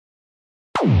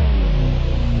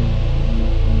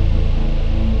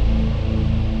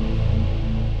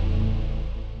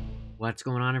What's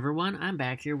going on, everyone? I'm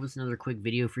back here with another quick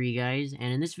video for you guys,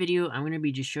 and in this video I'm going to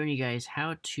be just showing you guys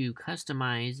how to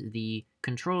customize the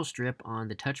control strip on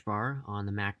the TouchBar on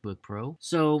the MacBook Pro.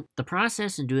 So the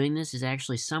process in doing this is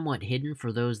actually somewhat hidden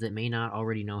for those that may not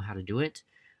already know how to do it,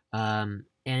 and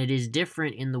it is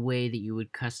different in the way that you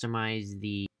would customize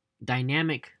the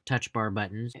dynamic TouchBar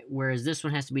buttons, whereas this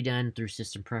one has to be done through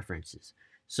system preferences.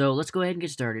 So let's go ahead and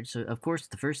get started. So of course,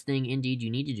 the first thing indeed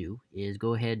you need to do is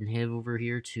go ahead and head over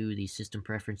here to the System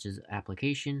Preferences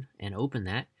application and open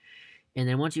that. And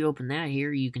then once you open that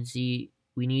here, you can see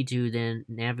we need to then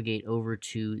navigate over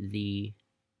to the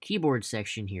keyboard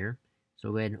section here.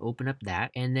 So go ahead and open up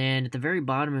that. And then at the very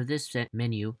bottom of this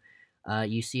menu,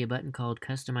 you see a button called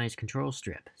Customize Control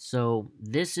Strip. So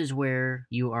this is where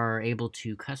you are able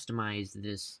to customize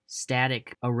this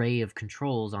static array of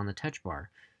controls on the touch bar.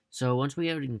 So once we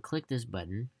go ahead and click this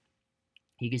button,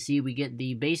 you can see we get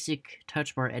the basic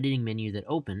touch bar editing menu that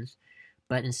opens,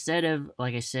 but instead of,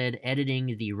 like I said,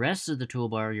 editing the rest of the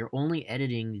toolbar, you're only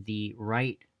editing the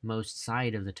rightmost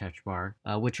side of the touch bar,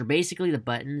 which are basically the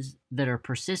buttons that are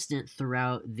persistent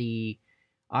throughout the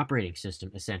operating system,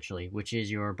 essentially, which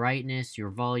is your brightness,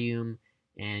 your volume,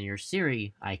 and your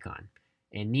Siri icon.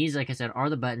 And these, like I said, are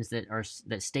the buttons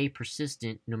that stay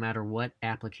persistent no matter what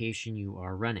application you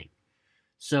are running.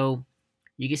 So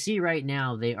you can see right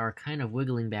now they are kind of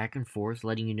wiggling back and forth,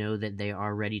 letting you know that they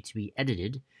are ready to be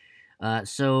edited.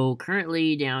 So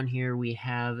currently down here we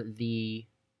have the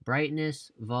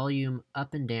brightness, volume,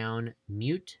 up and down,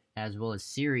 mute, as well as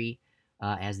Siri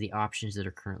as the options that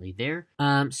are currently there.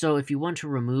 So if you want to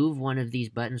remove one of these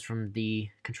buttons from the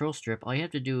control strip, all you have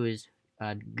to do is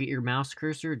get your mouse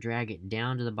cursor, drag it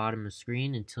down to the bottom of the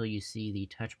screen until you see the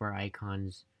touch bar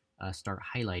icons start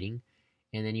highlighting.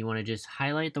 And then you want to just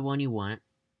highlight the one you want,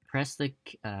 press the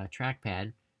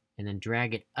trackpad, and then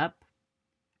drag it up,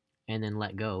 and then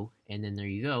let go. And then there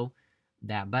you go.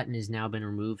 That button has now been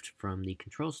removed from the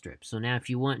control strip. So now if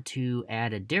you want to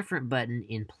add a different button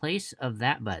in place of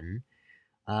that button,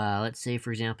 let's say,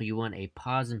 for example, you want a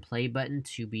pause and play button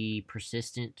to be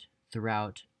persistent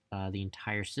throughout the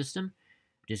entire system,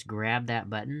 just grab that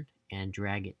button and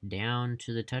drag it down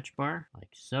to the touch bar, like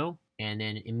so. And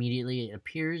then immediately it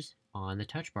appears on the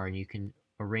touch bar, and you can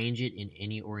arrange it in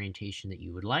any orientation that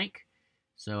you would like.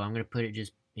 So I'm going to put it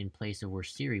just in place of where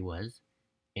Siri was,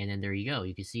 and then there you go.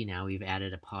 You can see now we've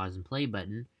added a pause and play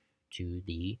button to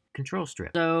the control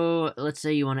strip. So let's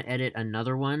say you want to edit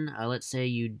another one. Let's say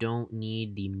you don't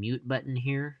need the mute button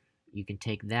here. You can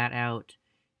take that out,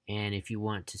 and if you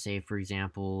want to say, for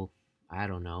example, I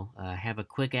don't know, have a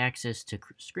quick access to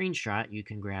screenshot, you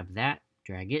can grab that,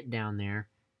 drag it down there,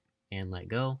 and let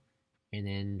go. And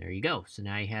then there you go. So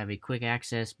now you have a quick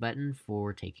access button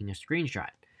for taking a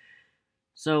screenshot.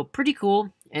 So pretty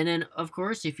cool. And then, of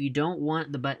course, if you don't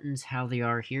want the buttons how they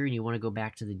are here and you want to go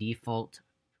back to the default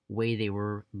way they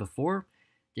were before,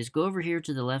 just go over here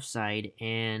to the left side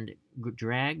and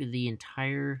drag the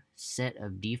entire set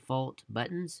of default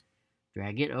buttons,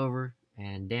 drag it over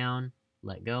and down,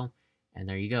 let go, and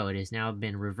there you go. It has now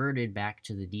been reverted back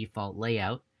to the default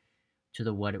layout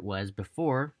to what it was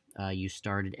before you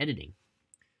started editing.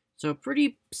 So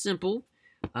pretty simple.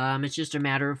 It's just a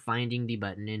matter of finding the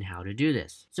button and how to do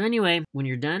this. So anyway, when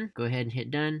you're done, go ahead and hit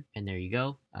done, and there you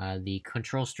go. The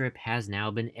control strip has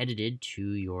now been edited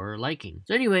to your liking.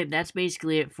 So anyway, that's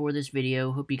basically it for this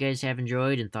video. Hope you guys have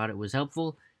enjoyed and thought it was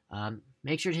helpful.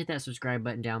 Make sure to hit that subscribe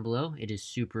button down below. It is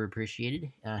super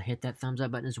appreciated. Hit that thumbs up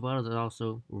button as well. That's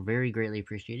also very greatly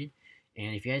appreciated.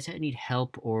 And if you guys need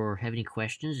help or have any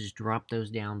questions, just drop those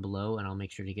down below, and I'll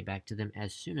make sure to get back to them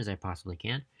as soon as I possibly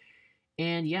can.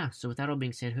 And yeah, so with that all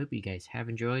being said, hope you guys have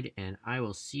enjoyed, and I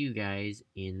will see you guys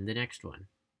in the next one.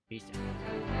 Peace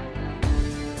out.